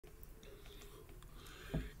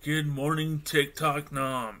Good morning, TikTok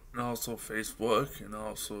Nom, and also Facebook, and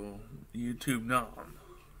also YouTube Nom.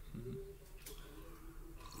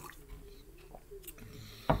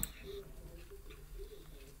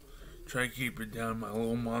 Try to keep it down. My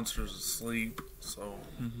little monster's asleep, so.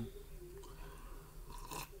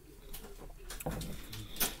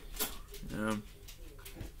 Yeah.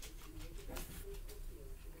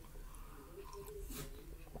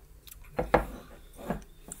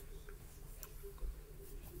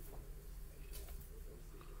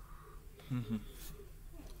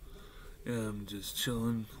 Yeah, I'm just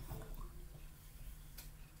chilling.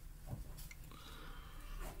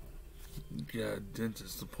 Got a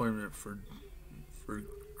dentist appointment for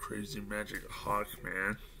Crazy Magic Hawk,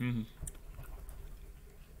 man.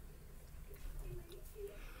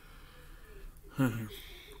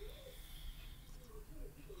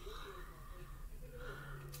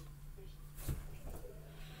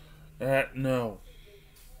 No.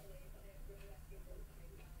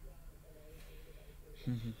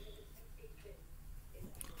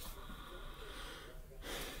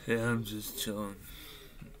 Yeah, I'm just chilling.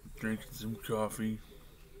 Drinking some coffee.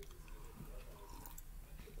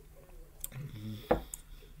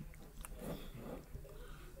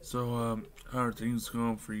 So, how are things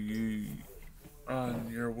going for you on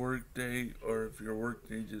your work day, or if your work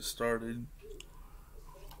day just started?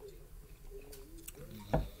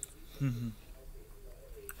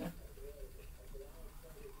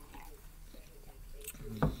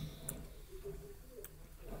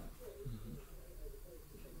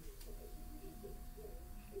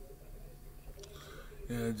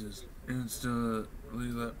 Yeah, just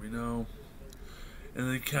instantly let me know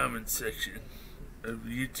in the comment section of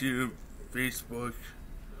YouTube, Facebook,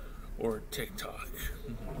 or TikTok.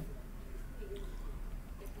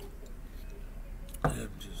 I'm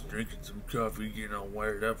just drinking some coffee, getting all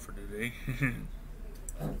wired up for today.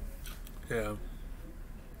 Yeah.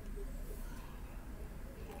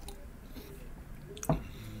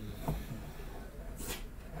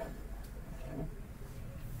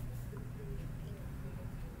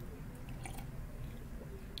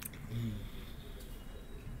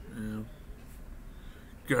 Yeah.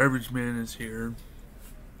 Garbage Man is here.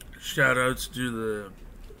 Shout outs to the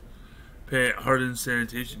Pet Hardin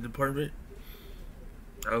Sanitation Department.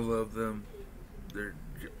 I love them. They're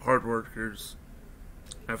hard workers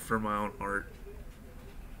after my own heart.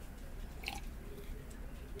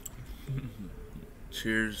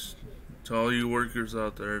 Cheers to all you workers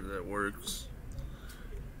out there that works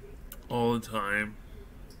all the time.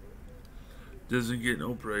 Doesn't get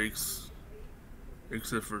no breaks,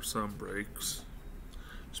 except for some breaks.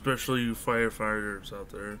 Especially you firefighters out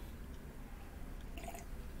there.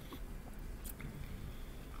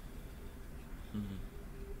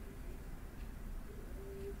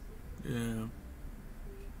 Yeah.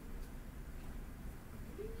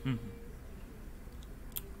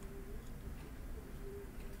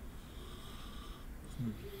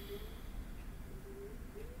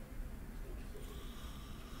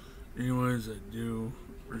 Anyways, I do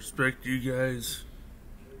respect you guys.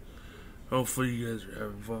 Hopefully you guys are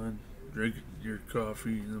having fun. Drinking your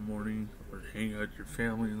coffee in the morning, or hang out with your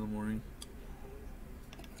family in the morning.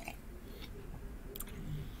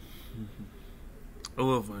 I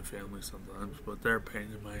love my family sometimes, but they're a pain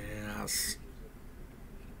in my ass.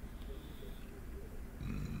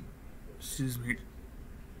 Excuse me.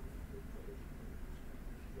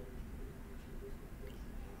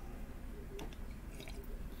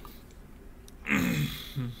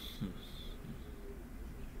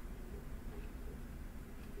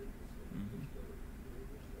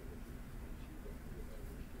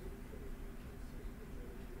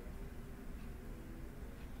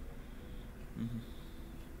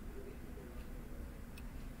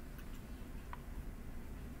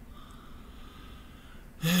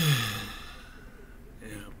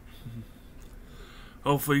 Yeah.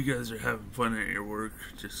 Hopefully you guys are having fun at your work.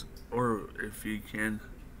 Or if you can,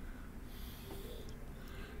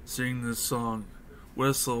 sing this song.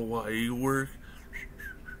 Whistle while you work.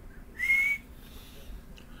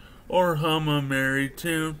 Or hum a merry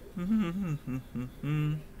tune.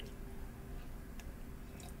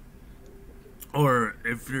 Or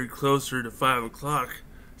if you're closer to 5 o'clock,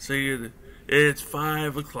 say it's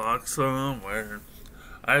 5 o'clock somewhere.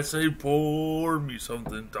 I say pour me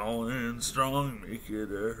something tall and strong, make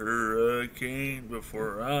it a hurricane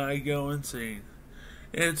before I go insane.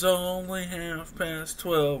 It's only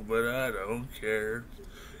 12:30, but I don't care.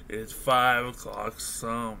 It's 5 o'clock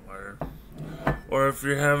somewhere. Or if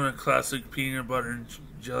you're having a classic peanut butter and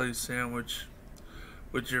jelly sandwich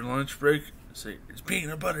with your lunch break, say, it's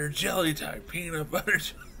peanut butter jelly time, peanut butter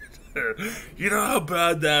jelly time. You know how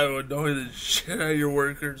bad that would annoy the shit out of your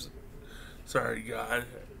workers? Sorry, God,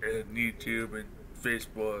 and YouTube and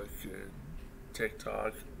Facebook and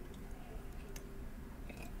TikTok.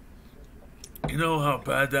 You know how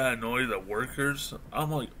bad that annoyed the workers?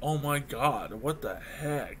 I'm like, oh my God, what the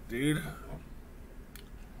heck, dude?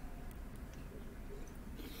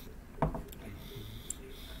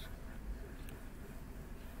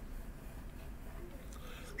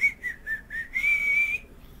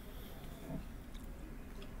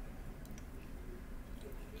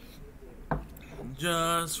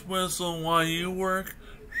 Just whistle while you work.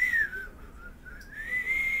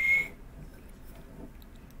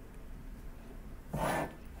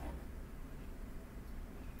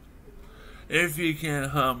 If you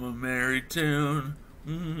can't hum a merry tune.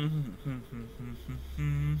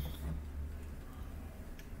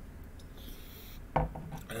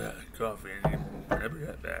 Coffee, I'll be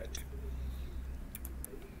right back.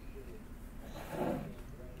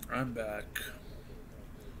 I'm back.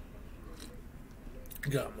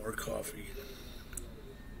 Got more coffee.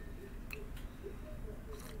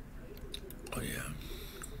 Oh yeah.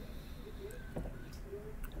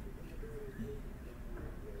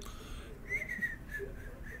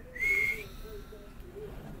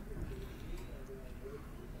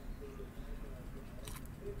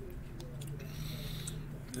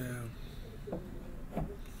 Yeah.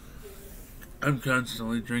 I'm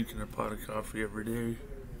constantly drinking a pot of coffee every day.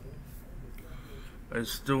 I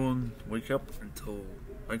still don't wake up until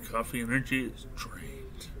my coffee energy is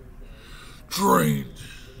drained. Drained!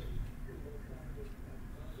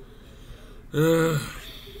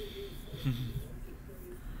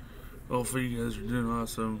 Hopefully you guys are doing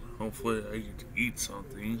awesome. Hopefully I get to eat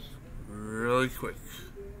something really quick.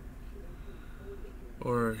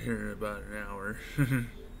 Or here in about an hour.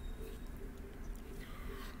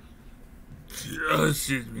 Oh,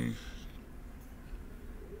 excuse me.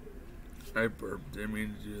 I burped. Didn't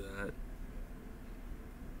mean to do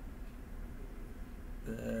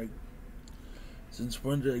that. Since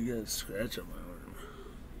when did I get a scratch on my arm?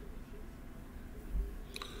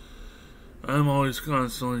 I'm always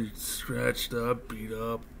constantly scratched up, beat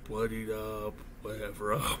up, bloodied up,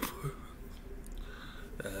 whatever up.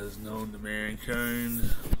 That is known to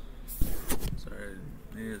mankind. Sorry,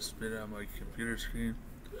 I need to spit out my computer screen.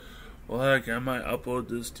 Well, heck, I might upload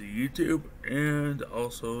this to YouTube and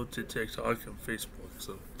also to TikTok and Facebook.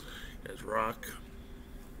 So, you guys rock.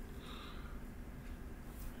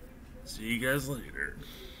 See you guys later.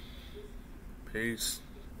 Peace.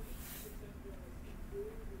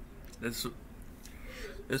 This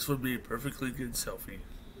would be a perfectly good selfie.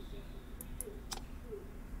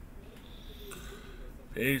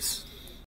 Peace.